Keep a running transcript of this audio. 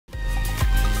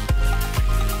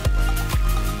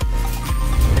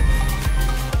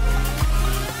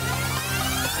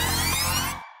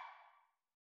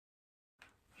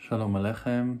Shalom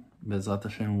Aleichem. Bezrat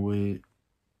Hashem, we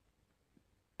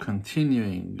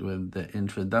continuing with the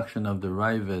introduction of the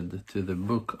Ravid to the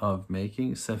book of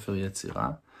making, Sefer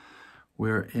Yetzirah.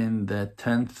 We're in the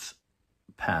 10th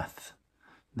path.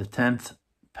 The 10th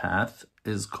path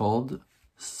is called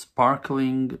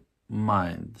sparkling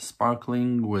mind,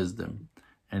 sparkling wisdom.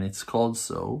 And it's called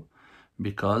so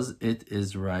because it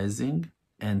is rising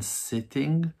and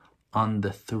sitting on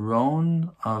the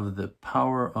throne of the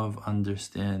power of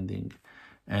understanding,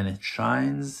 and it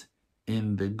shines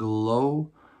in the glow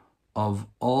of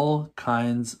all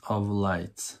kinds of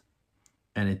lights,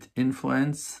 and it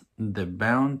influences the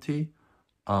bounty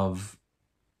of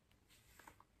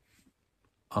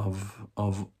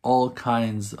all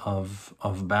kinds of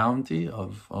bounty,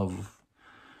 of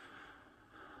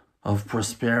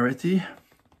prosperity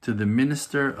to the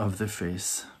minister of the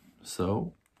face.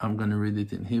 So I'm going to read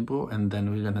it in Hebrew, and then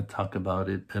we're going to talk about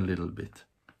it a little bit.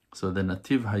 So the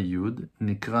nativ hayud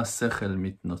nikra sechel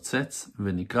mitnotzetz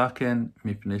v'nikra ken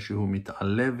mipnei shehu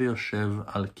mit'ale v'yoshev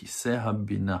al kiseh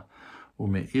habina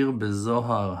umeir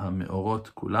bezohar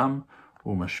hameorot kulam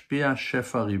umashpia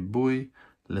shefa ribui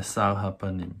lesar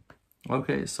hapanim.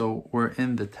 Okay, so we're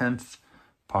in the 10th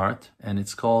part, and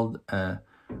it's called a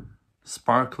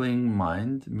sparkling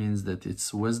mind. Means that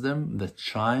it's wisdom that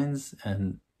shines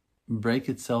and break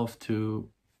itself to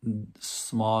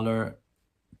smaller,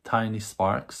 tiny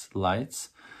sparks,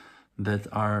 lights that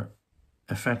are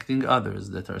affecting others,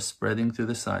 that are spreading to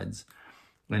the sides.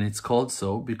 And it's called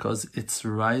so because it's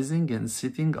rising and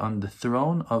sitting on the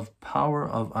throne of power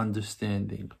of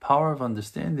understanding. Power of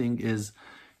understanding is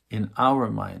in our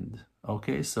mind.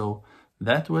 Okay, so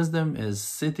that wisdom is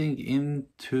sitting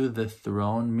into the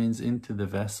throne, means into the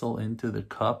vessel, into the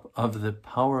cup of the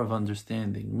power of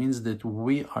understanding. Means that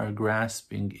we are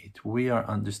grasping it. We are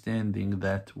understanding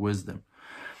that wisdom.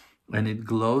 And it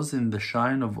glows in the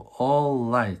shine of all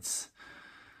lights.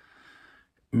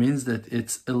 Means that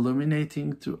it's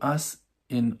illuminating to us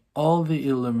in all the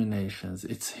illuminations.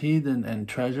 It's hidden and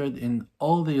treasured in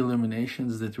all the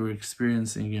illuminations that we're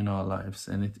experiencing in our lives.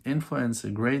 And it influences a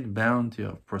great bounty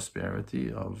of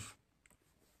prosperity, of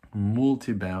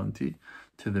multi-bounty,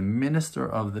 to the minister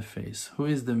of the face. Who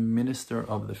is the minister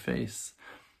of the face?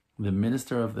 The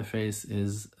minister of the face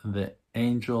is the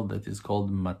angel that is called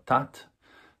Matat,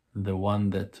 the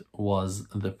one that was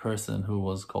the person who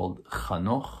was called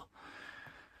Chanoch,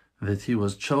 that he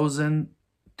was chosen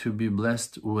to be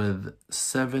blessed with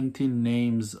 70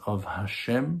 names of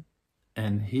Hashem,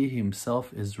 and he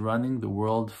himself is running the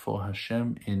world for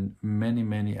Hashem in many,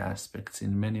 many aspects,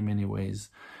 in many, many ways.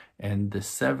 And the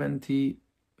 70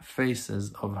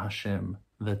 faces of Hashem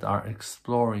that are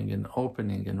exploring and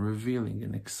opening and revealing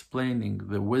and explaining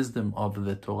the wisdom of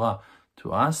the Torah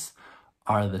to us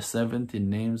are the 70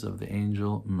 names of the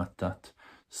angel Matat.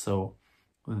 So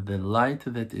the light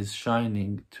that is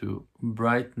shining to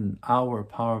brighten our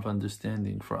power of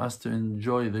understanding, for us to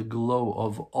enjoy the glow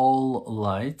of all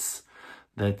lights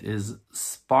that is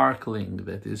sparkling,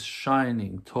 that is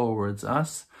shining towards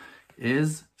us,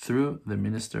 is through the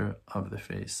minister of the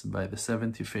face, by the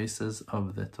 70 faces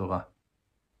of the Torah.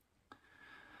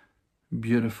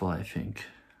 Beautiful, I think.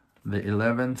 The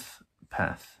 11th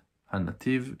path,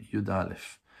 Hanativ Yud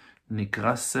Aleph,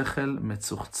 Nikra Sechel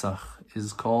Metzuchtzach,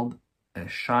 is called a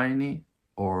shiny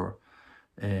or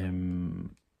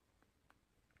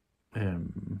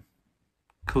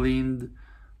cleaned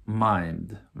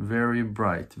mind, very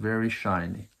bright, very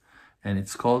shiny. And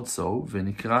it's called so,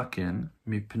 v'nikra ken,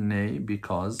 mipnei,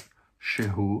 because,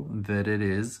 shehu, that it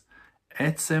is,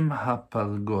 etzem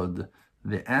hapargod,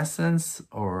 the essence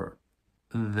or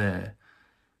the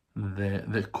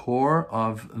core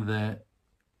of the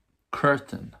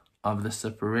curtain, of the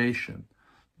separation,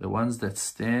 the ones that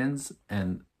stands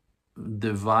and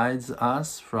divides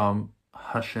us from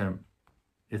Hashem.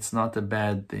 It's not a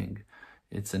bad thing.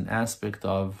 It's an aspect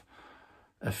of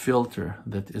a filter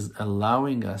that is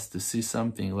allowing us to see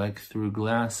something, like through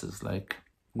glasses. Like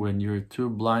when you're too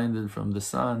blinded from the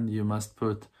sun, you must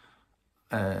put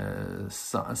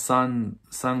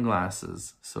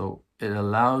sunglasses. So it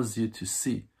allows you to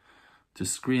see, to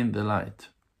screen the light.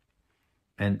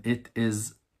 And it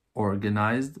is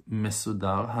organized,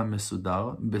 mesudar,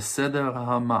 ha-mesudar, beseder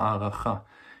ha-ma'aracha,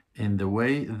 in the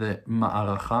way the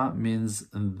ma'aracha means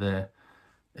the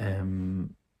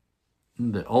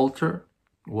altar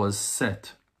was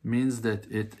set, means that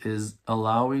it is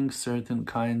allowing certain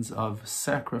kinds of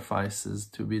sacrifices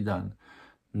to be done,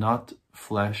 not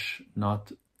flesh,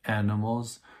 not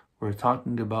animals. We're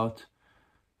talking about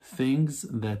things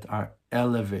that are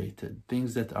elevated,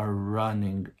 things that are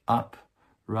rising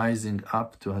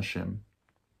up to Hashem.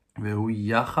 Vehu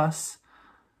yachas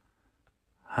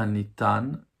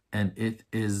hanitan, and it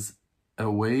is a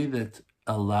way that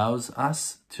allows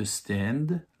us to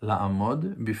stand,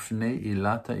 la'amod bifnei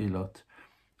ilata ilot.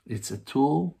 It's a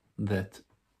tool that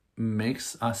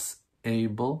makes us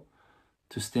able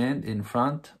to stand in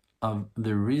front of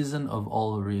the reason of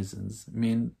all reasons,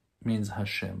 means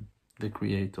Hashem, the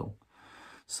Creator.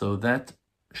 So that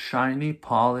shiny,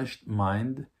 polished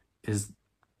mind is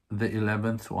the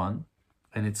 11th one,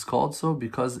 and it's called so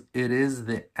because it is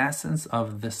the essence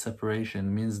of the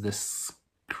separation, means the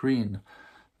screen,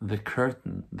 the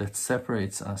curtain that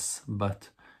separates us, but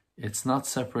it's not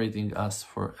separating us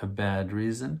for a bad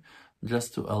reason,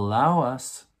 just to allow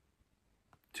us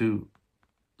to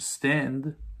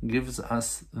stand, gives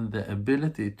us the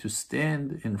ability to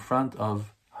stand in front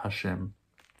of Hashem.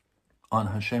 On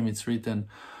Hashem it's written,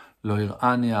 Lo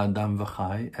ir'ani adam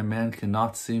v'chai, a man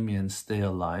cannot see me and stay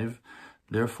alive.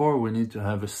 Therefore we need to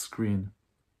have a screen.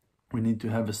 We need to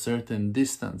have a certain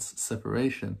distance,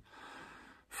 separation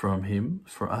from him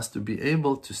for us to be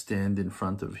able to stand in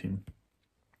front of him.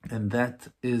 And that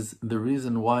is the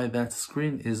reason why that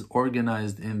screen is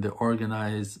organized in the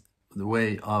organized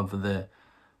way of the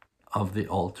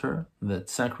altar that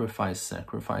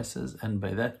sacrifices, and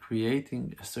by that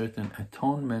creating a certain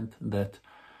atonement that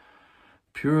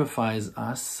purifies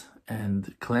us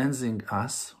and cleansing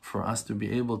us for us to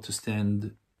be able to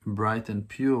stand bright and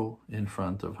pure in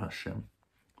front of Hashem.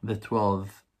 The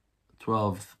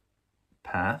 12th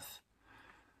path,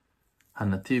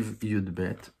 Hanativ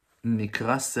Yudbet,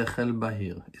 Nikra Sechel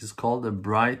Bahir, is called a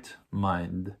bright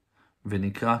mind.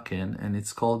 V'nikra ken, and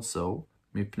it's called so,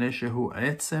 Mipnei shehu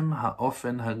etzem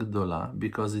ha'ofen hagdola,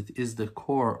 because it is the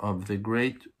core of the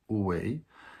great way,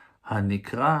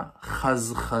 Hanikra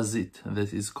Chazchazit,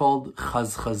 that is called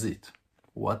Chazchazit.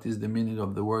 What is the meaning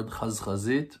of the word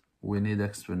Chazchazit? We need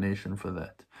explanation for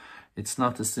that. It's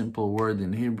not a simple word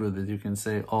in Hebrew that you can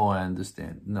say, oh, I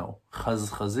understand. No,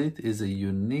 Chazchazit is a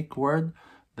unique word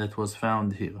that was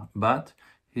found here. But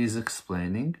he's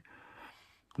explaining,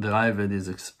 the Raavad is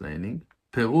explaining,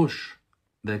 Perush,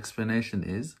 the explanation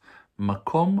is,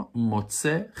 Makom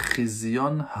motze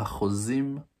chizyon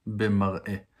hachozim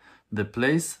b'mar'eh, the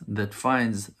place that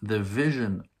finds the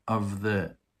vision of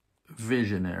the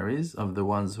visionaries, of the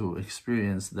ones who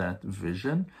experience that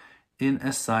vision, in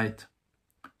a sight.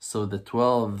 So the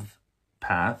 12th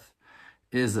path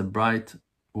is a bright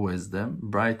wisdom,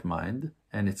 bright mind,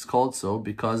 and it's called so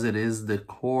because it is the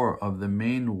core of the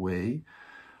main way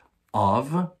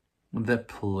of the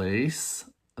place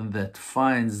that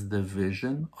finds the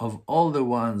vision of all the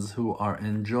ones who are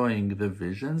enjoying the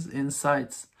visions in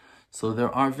sights. So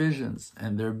there are visions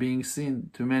and they're being seen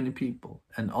to many people,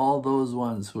 and all those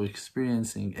ones who are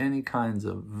experiencing any kinds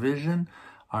of vision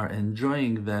are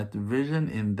enjoying that vision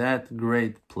in that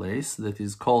great place that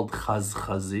is called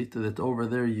Chazchazit, that over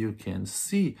there you can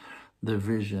see the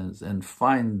visions and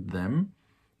find them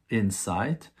in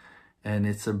sight. And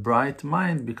it's a bright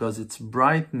mind because it's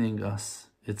brightening us.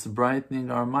 It's brightening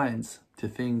our minds to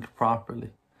think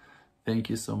properly. Thank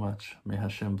you so much. May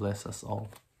Hashem bless us all.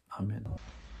 Amen.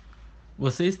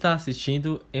 Você está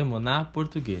assistindo Emunah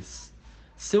Português.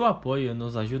 Seu apoio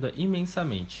nos ajuda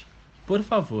imensamente. Por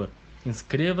favor,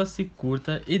 inscreva-se,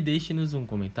 curta e deixe-nos um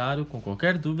comentário com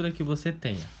qualquer dúvida que você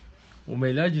tenha. O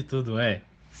melhor de tudo é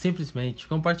simplesmente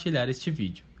compartilhar este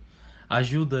vídeo,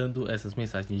 ajudando essas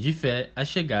mensagens de fé a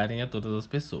chegarem a todas as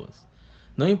pessoas.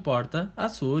 Não importa a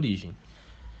sua origem.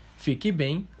 Fique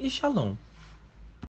bem e shalom.